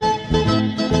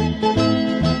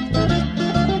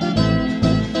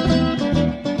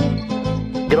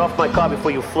off my car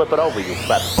before you flip it over, you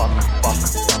fat fuck.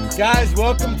 Guys,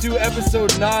 welcome to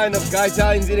episode 9 of Guy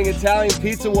Italians Eating Italian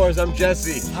Pizza Wars. I'm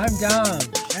Jesse. I'm Dom.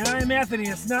 And I'm Anthony.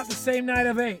 It's not the same night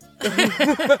of 8.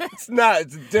 It's not.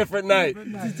 It's a different night.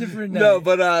 It's a different night. No,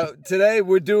 but today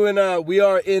we're doing, we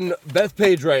are in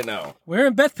Bethpage right now. We're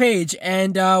in Bethpage,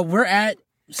 and we're at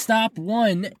Stop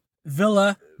 1,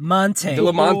 Villa Monte.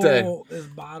 Villa Monte. Oh, this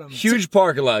bottom. Huge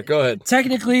parking lot. Go ahead.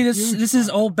 Technically, this is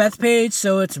old Bethpage,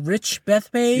 so it's rich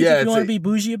Bethpage Yeah, if you want to a- be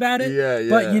bougie about it. Yeah.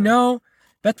 But, you know,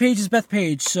 Bethpage is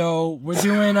Bethpage, so we're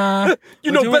doing...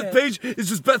 You know, Bethpage is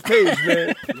just Bethpage,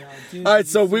 man. All right,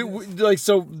 so we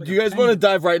do you guys want to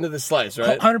dive right into the slice,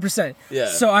 right? 100%. Yeah.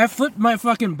 So I flipped my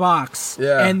fucking box,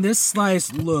 Yeah. and this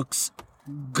slice looks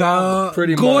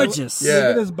Pretty gorgeous. Yeah. Look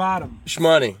at this bottom.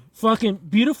 Shmoney. Fucking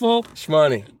beautiful.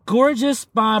 Shmoney. Gorgeous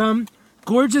bottom,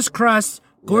 gorgeous crust,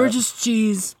 gorgeous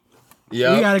cheese.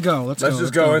 Yeah. We gotta go. Let's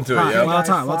just go into it, Hot. yeah. Well, it's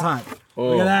hot. Well, it's hot.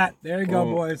 Look at that. There you go,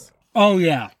 boys. Oh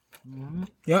yeah.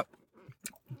 Yep.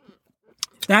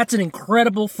 That's an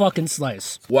incredible fucking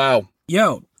slice. Wow.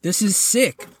 Yo, this is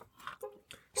sick.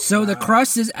 So the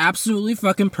crust is absolutely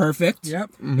fucking perfect.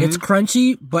 Yep. It's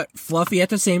crunchy but fluffy at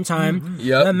the same time.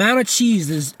 Yep. The amount of cheese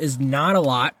is not a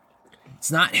lot.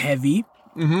 It's not heavy.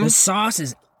 The sauce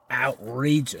is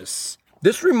outrageous.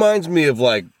 This reminds me of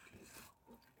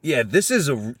this is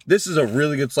a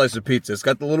really good slice of pizza. It's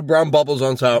got the little brown bubbles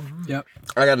on top. Yep.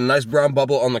 I got a nice brown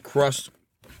bubble on the crust.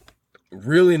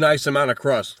 Really nice amount of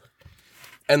crust.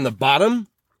 And the bottom,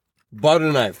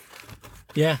 butter knife.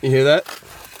 Yeah. You hear that?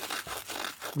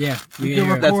 Yeah. You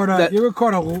record a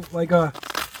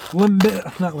Limp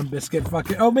Bizkit,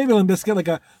 fucking, maybe Limp Bizkit, like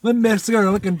a Limp Bizkit or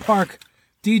Linkin Park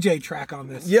DJ track on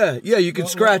this. Yeah, you can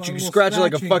scratch. You can scratch it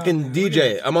like a fucking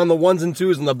DJ. I'm on the 1s and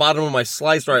 2s in the bottom of my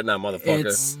slice right now, motherfucker.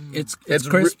 It's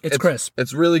crisp. It's crisp.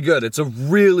 It's really good. It's a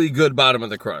really good bottom of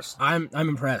the crust. I'm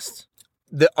impressed.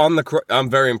 I'm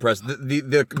very impressed.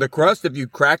 The crust, if you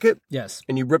crack it Yes.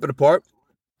 and you rip it apart,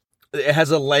 it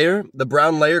has a layer. The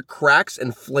brown layer cracks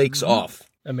and flakes off,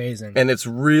 Amazing. and it's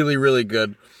really, really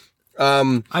good.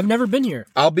 I've never been here.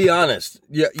 I'll be honest.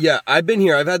 Yeah. I've been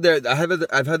here. I've had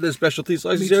their specialty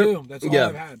slices Me here. too. That's all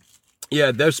I've had.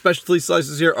 Yeah, their specialty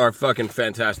slices here are fucking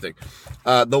fantastic.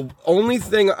 The only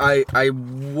thing I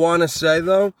want to say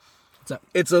though,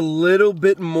 it's a little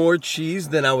bit more cheese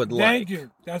than I would like. Thank you.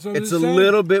 That's what It's a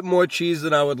little bit more cheese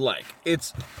than I would like.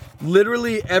 It's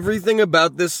literally everything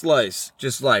about this slice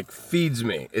just feeds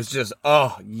me. It's just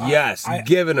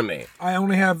give it to me. I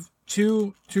only have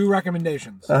two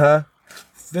recommendations. Uh-huh.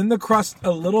 Thin the crust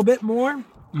a little bit more,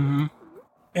 and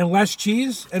less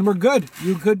cheese, and we're good.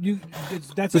 That's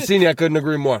it. Bassini, I couldn't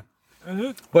agree more.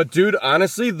 But dude,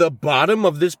 honestly, the bottom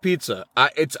of this pizza,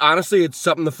 it's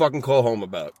something to fucking call home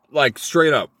about. Like,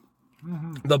 straight up.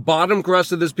 The bottom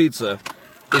crust of this pizza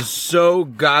is so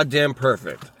goddamn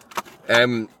perfect.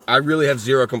 And I really have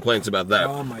zero complaints about that.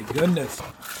 Oh my goodness!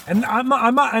 And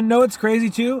I know it's crazy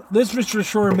too. This was for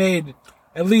sure made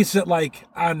at least at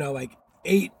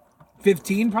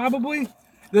 8:15 probably.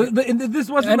 This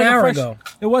wasn't An hour fresh, ago.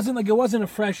 It wasn't a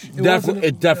fresh.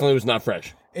 It definitely was not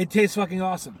fresh. It tastes fucking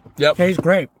awesome. Yep. Tastes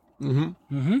great. You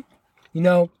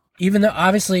know, even though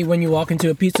obviously when you walk into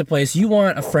a pizza place, you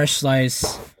want a fresh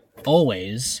slice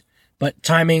always, but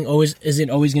timing isn't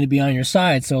always going to be on your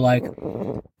side. So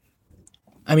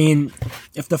I mean,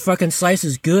 if the fucking slice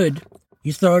is good,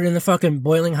 you throw it in the fucking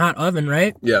boiling hot oven,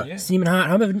 right? Yeah. Steaming hot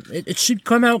oven, it should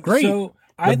come out great. So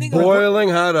I think Boiling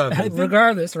hot oven.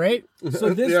 regardless, right?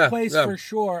 so. This Yeah, place yeah. for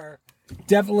sure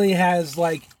definitely has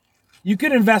you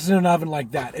could invest in an oven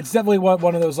like that. It's definitely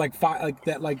one of those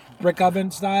brick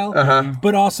oven style. Uh-huh.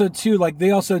 But also too they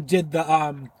also did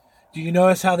the Do you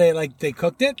notice how they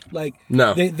cooked it?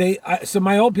 No. So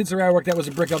my old pizzeria I worked at was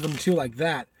a brick oven too, like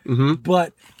that. Mm-hmm.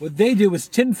 But what they do is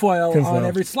tinfoil on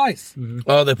every slice.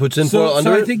 Oh, they put tinfoil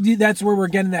under So I it? think that's where we're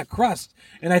getting that crust,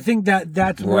 and I think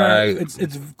that's where Right.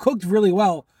 it's cooked really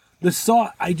well. The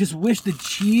sauce, I just wish the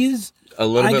cheese. A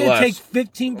little bit I less.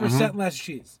 could take 15% less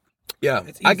cheese. Yeah.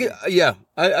 It's I easy. could, yeah.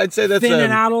 I'd say that's Thin it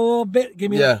out a little bit.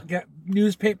 Give me yeah.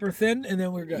 newspaper thin, and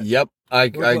then we're good. Yep.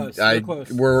 We're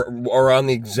close. We're on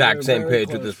the exact We're same very page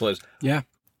with close. this place. Yeah.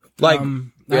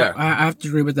 Yeah. I have to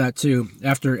agree with that too.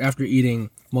 After eating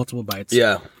multiple bites.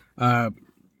 Yeah.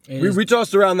 It We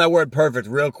tossed around that word perfect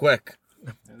real quick.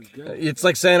 It's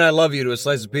like saying I love you to a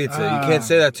slice of pizza. You can't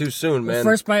say that too soon, man.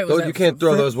 First bite was You can't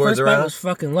throw those words first bite around. was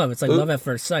fucking love. It's like love at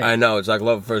first sight. I know. It's like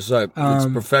love at first sight. It's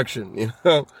perfection, you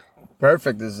know?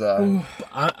 Perfect is... I'm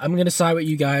gonna side with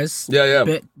you guys. Yeah.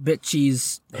 Bit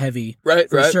cheese heavy. Right,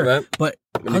 for right, sure. right. But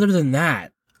other than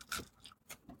that,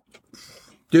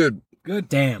 Dude, Good.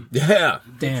 Damn. Yeah.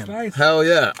 Damn. Slice. Hell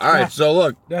yeah. All right. So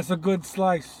look. That's a good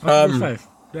slice. That's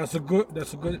That's a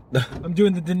good. I'm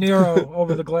doing the De Niro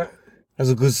over the glass. That's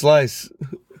a good slice.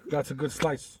 That's a good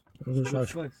slice. Good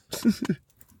slice.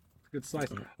 Good slice.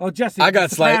 Oh, Jesse. I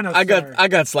got Sopranos story. I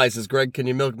got slices. Greg, can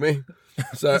you milk me?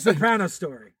 So, The Soprano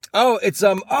story. oh, it's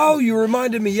Oh, you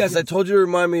reminded me. Yes, I told you to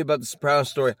remind me about the Sopranos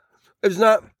story. It's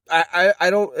not. I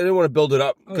didn't want to build it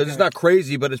up because it's not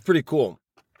crazy, but it's pretty cool.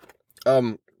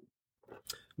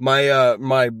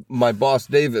 My boss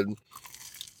David,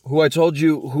 who I told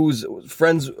you, who's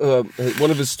friends,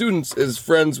 one of his students is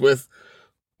friends with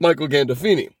Michael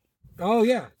Gandolfini. Oh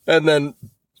yeah. And then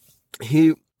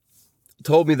he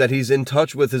told me that he's in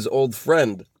touch with his old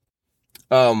friend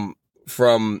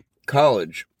from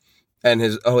college. And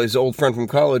his old friend from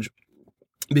college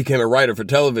became a writer for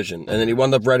television. And then he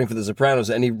wound up writing for The Sopranos,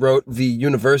 and he wrote the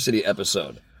University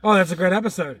episode. Oh, that's a great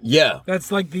episode. Yeah.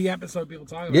 That's like the episode people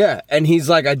talk about. Yeah, and he's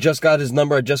like, I just got his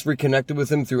number. I just reconnected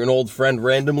with him through an old friend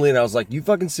randomly, and I was like, you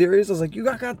fucking serious? I was like, you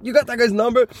got that guy's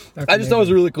number? I just thought it was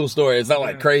a really cool story. It's not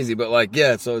like crazy, but like,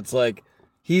 yeah, so it's like,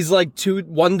 he's like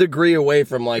 1 degree away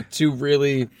from like 2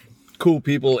 really cool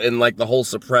people in like the whole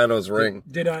Sopranos ring.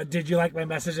 Did you like my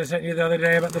message I sent you the other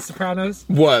day about The Sopranos?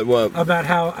 What? About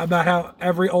how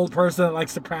every old person that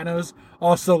likes Sopranos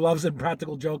also loves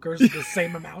Impractical Jokers the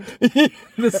same amount.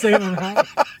 The same amount.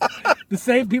 The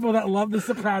same people that love The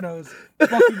Sopranos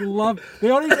fucking love. They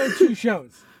only know 2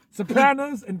 shows: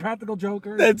 Sopranos and Practical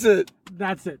Jokers. That's it.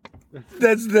 That's it.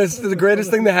 That's the greatest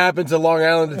thing that happened to Long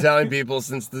Island Italian people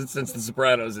since the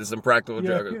Sopranos is Impractical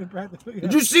Jokers. Yeah.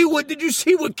 Did you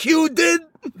see what Q did?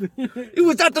 He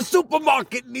was at the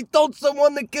supermarket and he told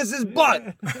someone to kiss his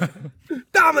butt.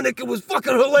 Dominic, it was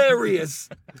fucking hilarious.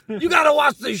 You gotta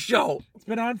watch this show. It's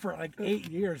been on for like 8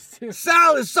 years too.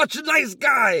 Sal is such a nice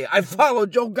guy. I follow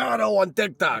Joe Gatto on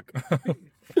TikTok.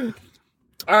 All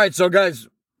right, so guys,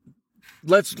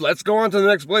 let's go on to the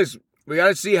next place. We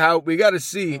gotta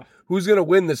see who's gonna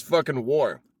win this fucking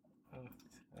war.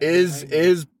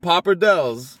 Is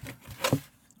Pappardelles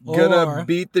gonna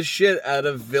beat the shit out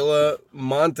of Villa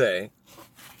Monte,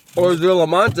 or is Villa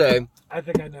Monte I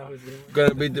think I know who's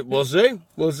gonna win. gonna be?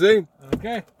 We'll see.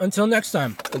 Okay. Until next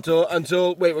time.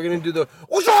 Until wait, we're gonna do the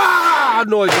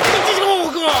noise.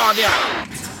 Oh god, yeah.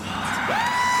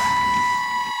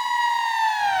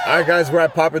 All right, guys, we're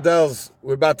at Pappardelles.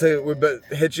 We're about to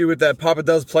hit you with that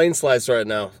Pappardelles plain slice right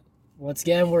now. Once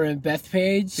again, we're in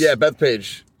Bethpage. Yeah,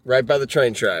 Bethpage, right by the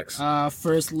train tracks.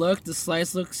 First look, the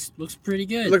slice looks pretty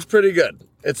good. Looks pretty good.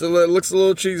 It looks a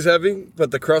little cheese heavy,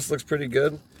 but the crust looks pretty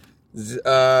good. Which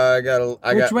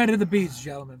way to the beach,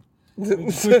 gentlemen?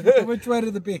 Which way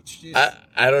to the beach? Jesus.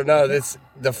 I don't know.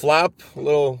 The flop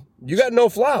little. You got no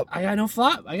flop. I got no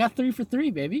flop. I got 3 for 3,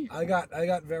 baby. I got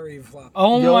very flop.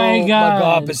 Oh my god. My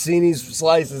god, Bassini's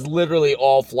slice is literally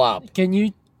all flop. Can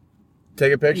you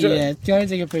Take a picture? Yeah, gotta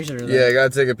take a picture of that. Yeah, gotta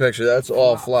take a picture. That's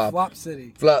all flop. Flop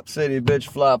City. Flop City, bitch.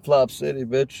 Flop City,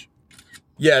 bitch.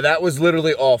 Yeah, that was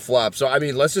literally all flop. So, I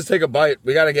mean, let's just take a bite.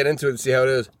 We gotta get into it and see how it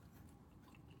is.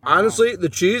 Honestly, the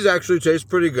cheese actually tastes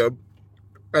pretty good.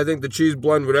 I think the cheese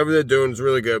blend, whatever they're doing, is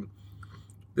really good.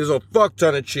 There's a fuck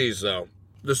ton of cheese, though.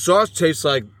 The sauce tastes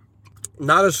like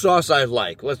not a sauce I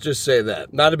like. Let's just say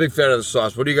that. Not a big fan of the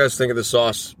sauce. What do you guys think of the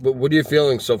sauce? What are you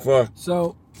feeling so far?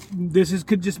 So,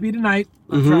 could just be tonight.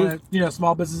 I'm trying to,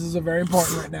 small businesses are very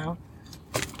important right now.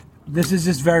 This is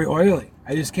just very oily.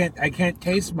 I can't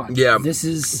taste much. Yeah.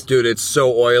 Dude, it's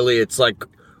so oily. It's like,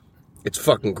 it's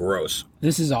fucking gross.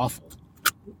 This is awful.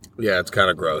 Yeah, it's kind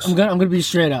of gross. I'm gonna be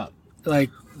straight up. Like,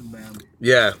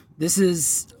 yeah. this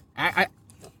is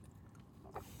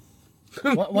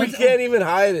We can't even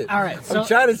hide it. All right, so I'm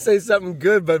trying to say something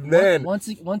good, but man, once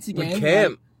again, we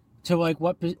can't. To like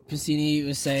what Piscini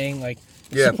was saying, like,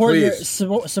 Yeah,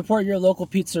 support your local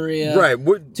pizzeria. Right.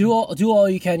 Do all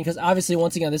you can, because obviously,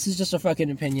 once again, this is just a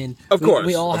fucking opinion. Of course,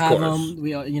 we all of have course. them.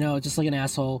 We just like an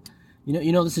asshole.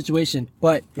 You know the situation,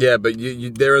 but yeah, but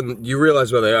you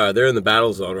realize where they are. They're in the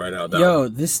battle zone right now. Yo,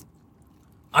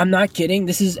 I'm not kidding.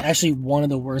 This is actually one of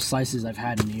the worst slices I've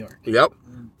had in New York. Yep.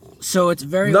 So it's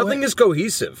very nothing is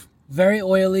cohesive. Very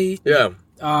oily. Yeah.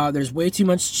 There's way too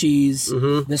much cheese.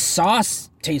 The sauce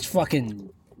tastes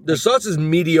fucking. The sauce is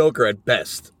mediocre at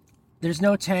best. There's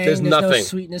no tang. There's nothing. No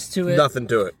sweetness to it. Nothing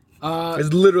to it.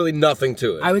 There's literally nothing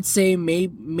to it. I would say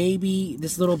maybe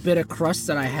this little bit of crust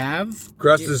that I have.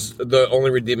 Crust is the only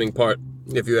redeeming part,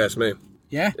 if you ask me.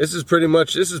 Yeah. This is pretty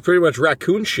much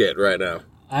raccoon shit right now.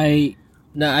 I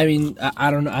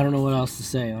don't know what else to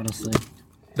say, honestly.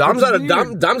 Dom's at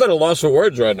a loss for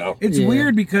words right now. It's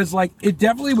weird because like it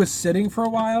definitely was sitting for a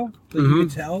while, like you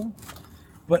could tell.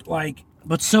 but like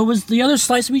But so was the other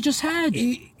slice we just had.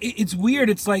 it's weird.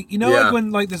 It's like, you know, Yeah. like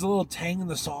when like there's a little tang in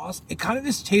the sauce. It kind of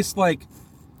just tastes like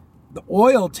the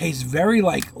oil tastes very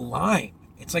like lime.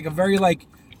 It's like a very like,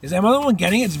 is that other one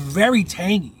getting it? It's very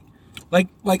tangy. Like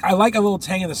I like a little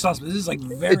tang in the sauce, but this is like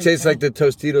very. It tastes like the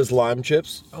Tostitos lime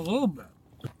chips. a little bit.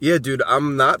 Yeah, dude,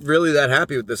 I'm not really that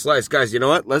happy with this slice. Guys, you know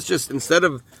what? Let's just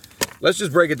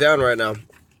break it down right now.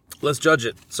 Let's judge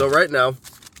it. So right now,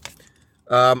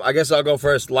 I guess I'll go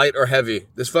first. Light or heavy?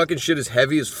 This fucking shit is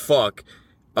heavy as fuck.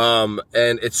 And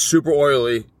it's super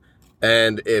oily.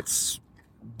 And it's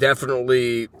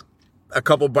definitely a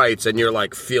couple bites and you're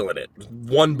like feeling it.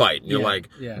 One bite, you're like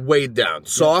weighed down.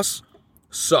 Sauce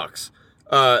sucks.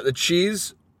 The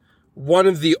cheese, one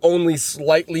of the only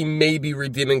slightly maybe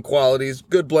redeeming qualities.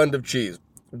 Good blend of cheese.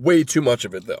 Way too much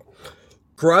of it though.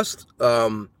 Crust,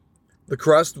 the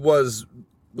crust was,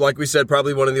 like we said,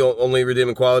 probably one of the only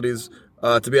redeeming qualities.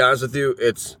 To be honest with you,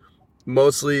 it's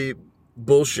mostly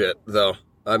bullshit though.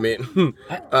 I mean,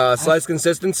 slice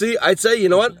consistency, I'd say, you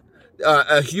know what?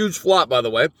 A huge flop, by the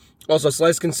way. Also,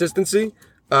 slice consistency,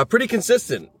 pretty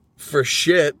consistent for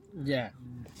shit. Yeah.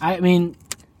 I mean,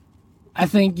 I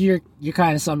think you're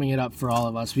kind of summing it up for all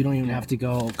of us. We don't even have to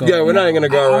go. Yeah, we're not even gonna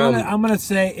go around. I'm gonna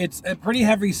say it's a pretty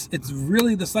heavy. It's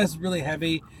really, the slice is really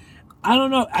heavy. I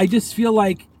don't know. I just feel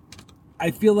like.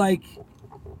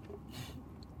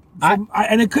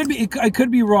 And it could be. I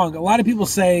could be wrong. A lot of people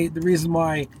say the reason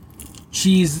why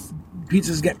cheese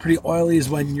pizzas get pretty oily is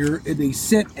when they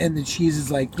sit and the cheese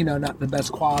is like, you know, not the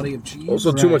best quality of cheese.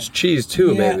 Also, too much cheese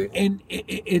too, maybe. And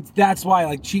it's that's why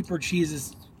like cheaper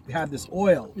cheeses have this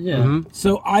oil. Yeah. Mm-hmm.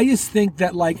 So I just think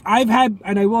that like I've had,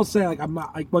 and I will say like I'm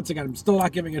not, like, once again I'm still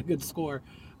not giving it a good score,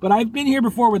 but I've been here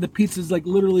before where the pizza's like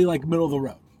literally like middle of the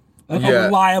road, like a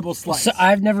reliable slice. So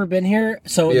I've never been here,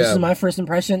 so this Yeah. is my first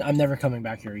impression. I'm never coming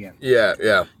back here again.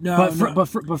 Yeah. No, But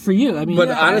for you, I mean, But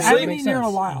yeah, honestly- I it haven't makes been here in a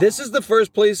sense. while. This is the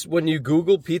first place when you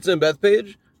Google Pizza and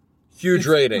Bethpage, huge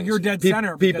ratings. You're dead Pe-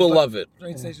 center. People because, love it.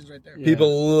 Train station's right there.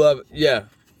 People love it. Yeah.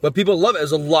 But people love it.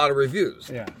 There's a lot of reviews.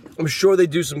 Yeah. I'm sure they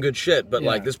do some good shit, but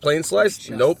like this plain slice,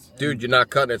 nope. Dude, you're not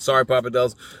cutting it. Sorry, Papa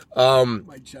Del's.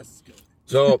 My chest is good.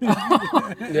 So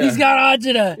He's got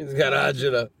agita. he's got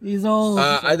agita. He's old.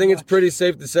 I think it's pretty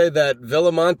safe to say that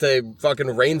Villamonte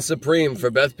fucking reigns supreme for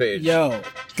Bethpage. Yo,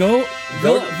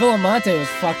 Villamonte was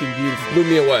fucking beautiful. Blew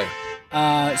me away.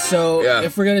 So Yeah.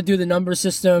 if we're gonna do the number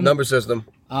system, Number system.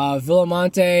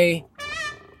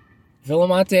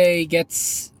 Villamonte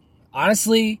gets,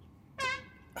 honestly.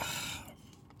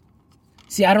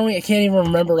 See, I can't even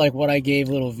remember like what I gave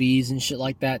Little V's and shit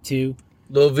like that too.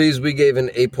 Little V's we gave an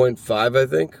 8.5, I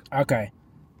think. Okay.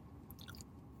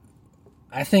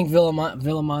 I think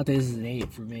Villamonte's is an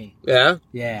 8 for me. Yeah?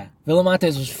 Yeah.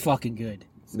 Villamonte's was fucking good.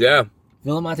 Yeah.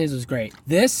 Villamonte's was great.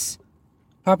 This,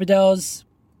 Pappardell's,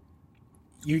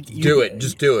 Do it.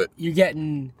 Just do it. You're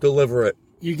getting Deliver it.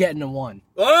 a 1.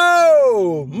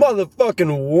 Oh!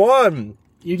 Motherfucking 1!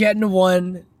 You're getting a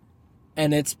 1,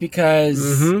 and it's because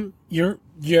Mm-hmm.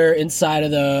 you're inside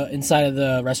of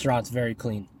the restaurant's very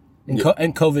clean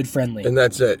and COVID friendly. And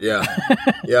that's it, yeah.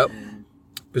 Yep.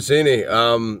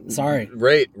 Piscini, Sorry.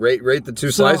 rate the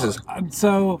two slices.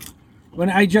 So when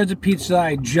I judge a pizza,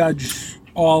 I judge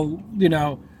all, you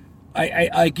know, I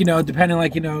like, you know, depending,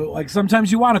 like, you know, like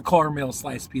sometimes you want a caramel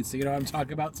slice pizza, you know what I'm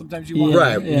talking about? Sometimes you want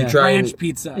Right. Yeah. You try ranch and,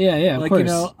 pizza. Yeah, of like, course. you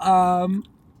know,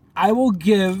 I will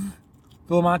give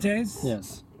Villamonte's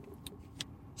Yes.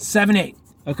 7-8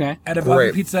 Okay. out of Great.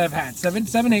 other pizza I've had.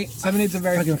 7-8. 7-8's a I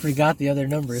very fucking forgot the other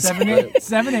numbers. 7-8.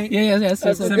 7-8. Yeah, yes.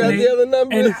 I Seven, forgot eight. the other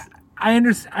numbers. And I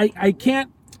understand. I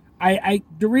can't.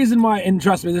 The reason why, and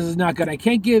trust me, this is not good. I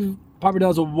can't give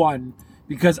Pappardell's a 1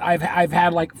 because I've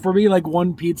had, like, for me, like,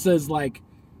 one pizza is like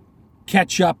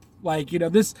ketchup. Like, you know,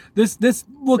 this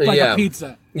looked like Yeah. a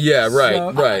pizza. Yeah, right,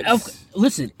 So- right.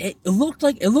 Listen, it looks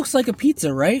like a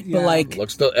pizza, right? Yeah. But like,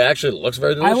 Actually looks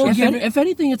very I will delicious. give if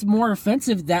anything, it's more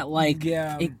offensive that like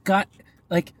Yeah. it got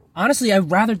like. Honestly, I'd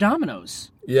rather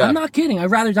Domino's. Yeah. I'm not kidding. I'd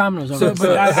rather Domino's over. So,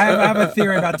 but pizza. I have a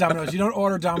theory about Domino's. You don't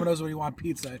order Domino's when you want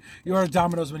pizza. You order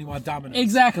Domino's when you want Domino's.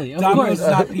 Exactly. Of Domino's course. is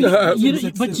not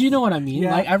pizza. But you know what I mean.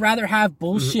 Yeah. Like, I'd rather have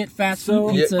bullshit fast So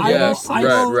food pizza. Yeah, than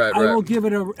yeah. a I will give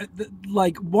it a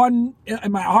like 1.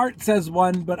 And my heart says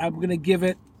 1, but I'm gonna give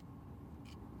it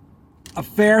a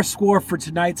fair score for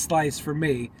tonight's slice. For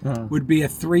me, would be a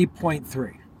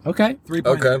 3.3. Okay. 3.3.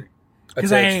 Okay. I'd Because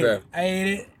say I it's ate fair. it. I ate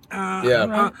it.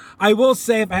 Yeah. I will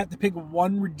say, if I have to pick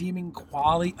one redeeming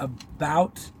quality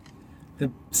about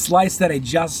the slice that I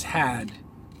just had,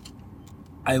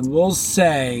 I will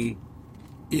say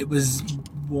it was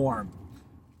warm.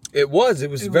 It was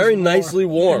very warm. nicely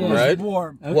warm, It was right?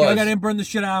 warm. Okay. Like I didn't burn the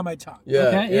shit out of my tongue. Yeah,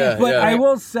 Okay, yeah, But yeah. I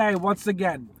will say once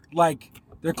again, like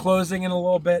they're closing in a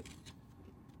little bit.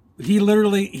 He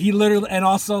literally, and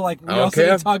also like we also Okay.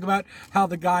 didn't talk about how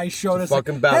the guy showed us.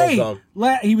 fucking like, battle hey, zone.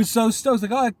 he was so stoked,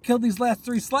 like, oh, I killed these last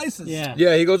 3 slices. Yeah.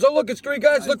 Yeah, he goes, oh, look, it's 3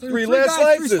 guys. Look, 3 last guys,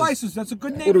 slices. 3 slices. That's a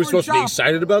good name. What are we for a supposed to be shop.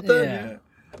 excited about that? Yeah.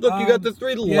 Look, you got the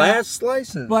 3 yeah. last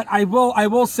slices. But I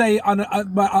will say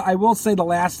I will say the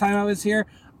last time I was here,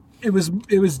 it was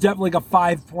definitely like a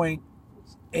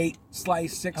 5.8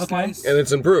 slice, 6 slice. and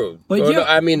it's improved. But Oh, you- no,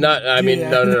 I mean, not. I mean, Yeah.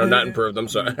 no, not improved. I'm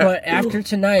sorry. But after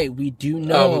tonight, we do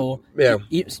know. yeah.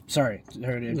 Sorry to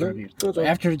interrupt you. That's all right.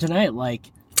 After tonight,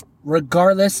 like,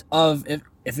 regardless of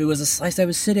if it was a slice that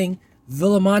was sitting,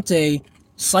 Villamonte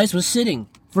slice was sitting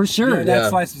for sure, Yeah, that Yeah.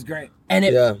 slice is great. and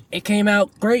Yeah. it came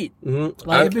out great. Mm-hmm.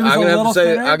 Like, if it was a little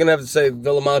thinner- I'm gonna have to say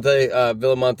Villamonte.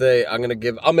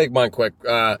 I'll make mine quick.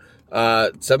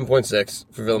 7.6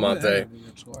 for Villamonte.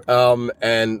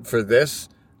 And for this,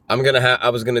 I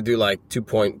was gonna do like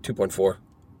 2.4.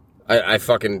 I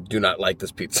fucking do not like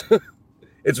this pizza.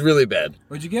 It's really bad.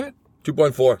 What'd you give it?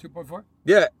 2.4. 2.4.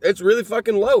 Yeah, it's really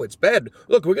fucking low. It's bad.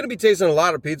 Look, we're gonna be tasting a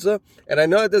lot of pizza, and I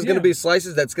know that there's gonna Yeah. be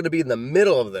slices that's gonna be in the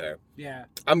middle of there. Yeah.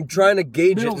 I'm trying to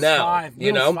gauge Middle's it now. 5,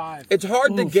 You middle's know, 5. it's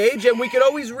hard to Oof. gauge, and we can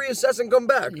always reassess and come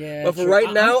back. Yeah, but for true.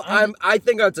 right now, I'm- I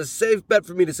think that's a safe bet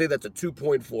for me to say that's a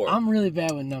 2.4. I'm really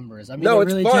bad with numbers. I mean, No, they're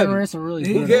it's really fun. generous or really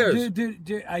Who good. cares?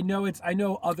 Dude, I know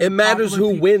other. It matters popular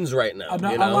who pe- wins right now. A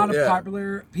you know? lot of Yeah.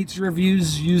 popular pizza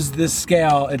reviews use this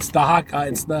scale. It's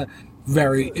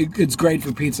it's great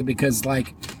for pizza because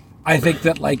like I think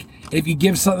that like if you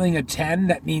give something a 10,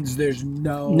 that means there's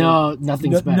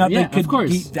nothing's better. nothing Yeah, could of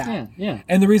course. beat that. Yeah, yeah.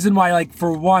 And the reason why, like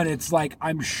for one, it's like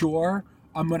I'm sure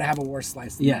I'm gonna have a worse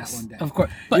slice than that Yes, one day. of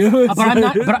course. But, You know, but I'm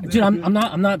not. But dude, I'm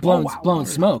not blowing wow. blowing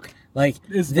smoke. Like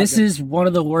It's this fucking- is one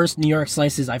of the worst New York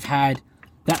slices I've had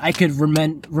that I could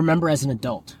remember as an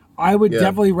adult. I would Yeah.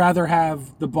 definitely rather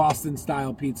have the Boston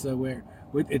style pizza where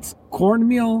it's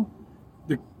cornmeal,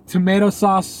 the tomato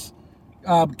sauce,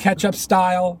 ketchup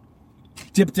style,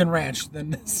 dipped in ranch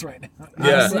than this right now.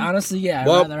 Yeah. Honestly, yeah.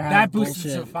 Well, I'd rather have That boosted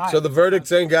bullshit. to 5. So the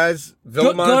verdict's in, guys.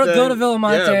 Go Villamonte. to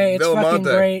Villamonte. Yeah, It's fucking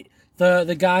Villamonte. great.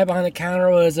 The guy behind the counter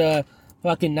was a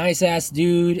fucking nice ass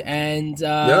dude, and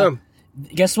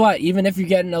guess what? Even if you're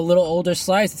getting a little older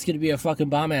slice, it's gonna be a fucking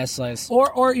bomb ass slice.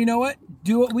 Or you know what?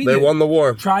 Do what we They did. won the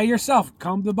war. Try yourself.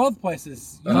 Come to both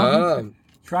places. You know, Ah.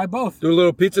 try both. Do a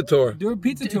little pizza tour. Do a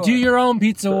pizza tour. Do your own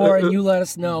pizza war, and you let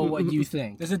us know what you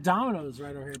think. There's a Domino's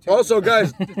right over here too. Also,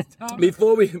 guys, Domino's.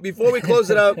 before we close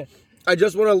it out, I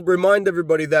just want to remind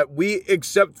everybody that we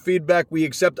accept feedback, we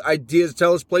accept ideas.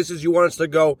 Tell us places you want us to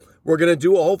go. We're gonna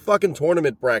do a whole fucking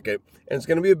tournament bracket, and it's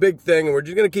gonna be a big thing. And we're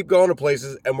just gonna keep going to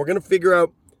places, and we're gonna figure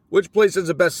out which place is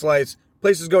the best slice.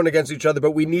 Places going against each other,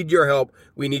 but we need your help.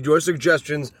 We need your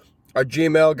suggestions. Our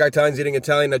Gmail,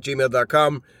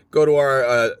 GuyTaliansEatingItalian@gmail.com. Go to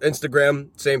our Instagram,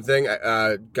 same thing,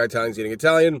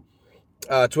 GuyTaliansEatingItalian.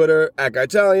 Twitter,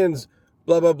 @GuyTalians,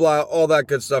 blah, blah, blah, all that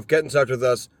good stuff. Get in touch with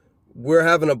us. We're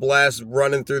having a blast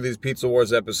running through these Pizza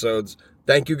Wars episodes.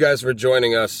 Thank you guys for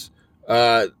joining us.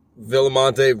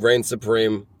 Villamonte reigns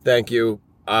supreme. Thank you.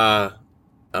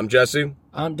 I'm Jesse.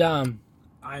 I'm Dom.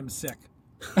 I'm sick.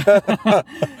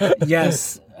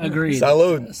 Yes, agreed.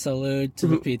 Salud. Salute to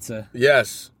the pizza.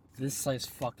 Yes. This slice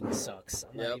fucking sucks.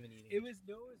 I'm not Yep. even eating. It was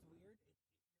no.